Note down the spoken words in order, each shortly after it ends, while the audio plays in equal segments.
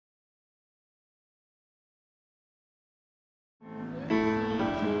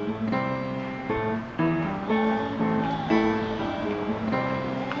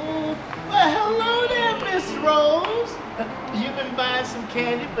some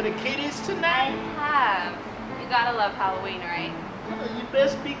candy for the kiddies tonight? I have. You gotta love Halloween, right? Well, you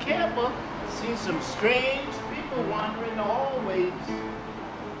best be careful. Seen some strange people wandering the hallways.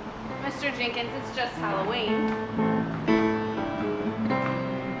 Mr. Jenkins, it's just Halloween.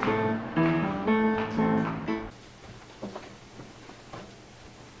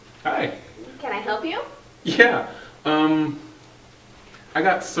 Hi. Can I help you? Yeah. I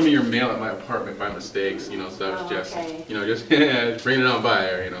got some of your mail at my apartment by mistakes, so I was just, okay. just bringing it on by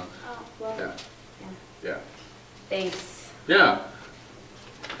there, Oh, well. Yeah. Yeah. Thanks. Yeah.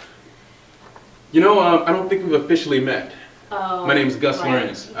 I don't think we've officially met. Oh, My name's Gus right.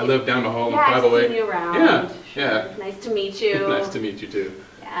 Lawrence. I live down the hall in Yeah, I've 508. seen you around. Yeah, yeah. Nice to meet you. Nice to meet you too.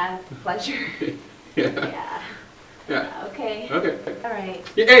 Yeah, pleasure. Yeah. Yeah. Okay. Okay. All right.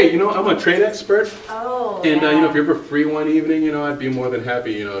 Yeah, hey, I'm a trade expert. Oh, And yeah. if you're ever free one evening, I'd be more than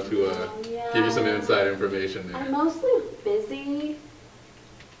happy, to yeah. give you some inside information there. I'm mostly busy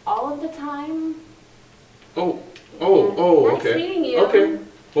all of the time. Oh, Nice okay. meeting you. Okay.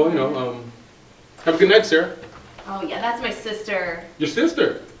 Well, have a good night, Sarah. Oh, yeah, that's my sister. Your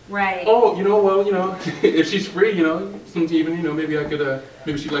sister? Right. Oh, if she's free, some evening, maybe I could,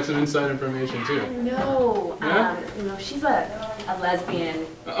 maybe she'd like some inside information too. No. Yeah? She's a lesbian.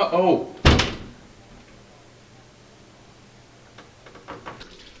 Oh.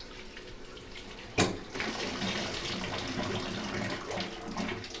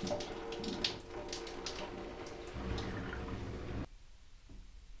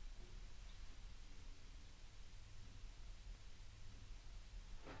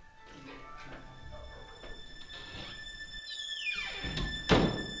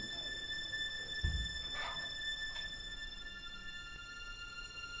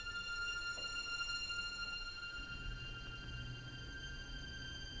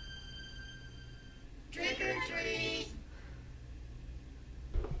 Trick or treat!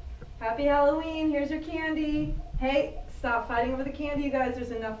 Happy Halloween, here's your candy. Hey, stop fighting over the candy, you guys.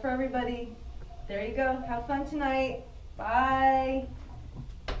 There's enough for everybody. There you go. Have fun tonight. Bye.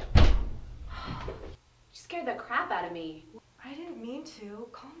 You scared the crap out of me. I didn't mean to.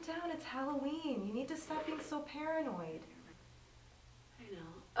 Calm down, it's Halloween. You need to stop being so paranoid. I know.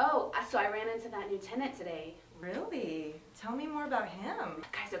 Oh, so I ran into that new tenant today. Really? Tell me more about him.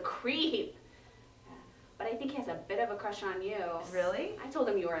 That guy's a creep. But I think he has a bit of a crush on you. Really? I told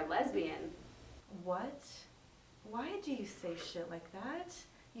him you were a lesbian. What? Why do you say shit like that?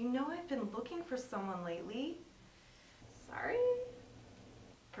 You know I've been looking for someone lately. Sorry?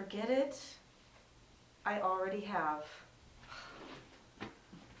 Forget it. I already have.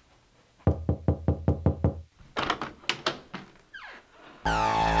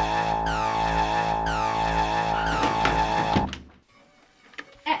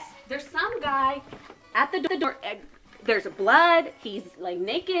 There's some guy at the door. There's blood. He's like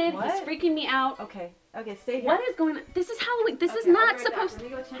naked. What? He's freaking me out. Okay, stay here. What is going on? This is Halloween. This is Okay, I'll not be right back. supposed Let me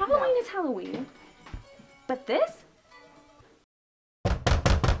go check it Halloween out. is Halloween. But this?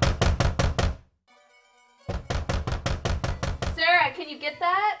 Sarah, can you get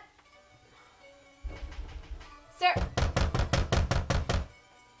that? Sarah.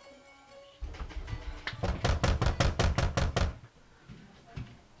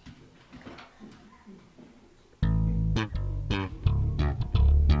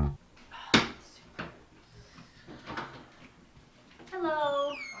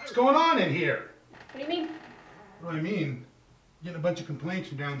 Hello. What's going on in here? What do you mean? What do I mean? Getting a bunch of complaints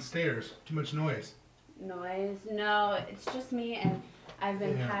from downstairs. Too much noise. Noise? No, it's just me, and I've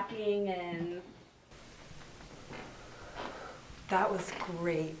been packing and... That was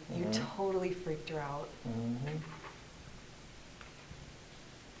great. You totally freaked her out.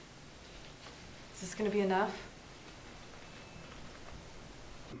 Is this gonna be enough?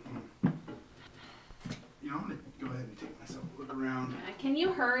 I'm gonna go ahead and take myself a look around. Can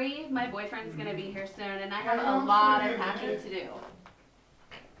you hurry? My boyfriend's gonna be here soon, and I have a lot of packing to do.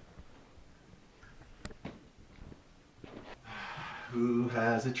 Who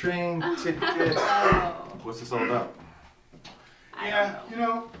has a train ticket? Oh. What's this all about? I don't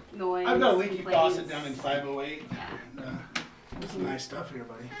know. Noise, I've got a leaky complaints. faucet down in 508. And, there's some nice stuff here,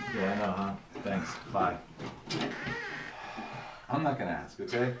 buddy. Yeah, I know, huh? Thanks. Bye. I'm not gonna ask,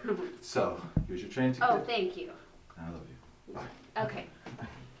 okay? So, here's your train ticket. Oh, thank you. I love you. Bye. Okay.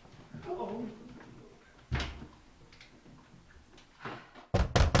 Uh-oh.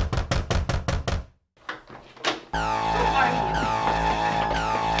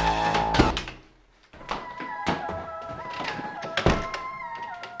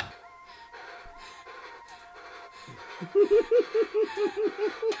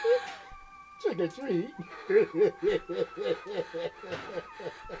 Trick the tree.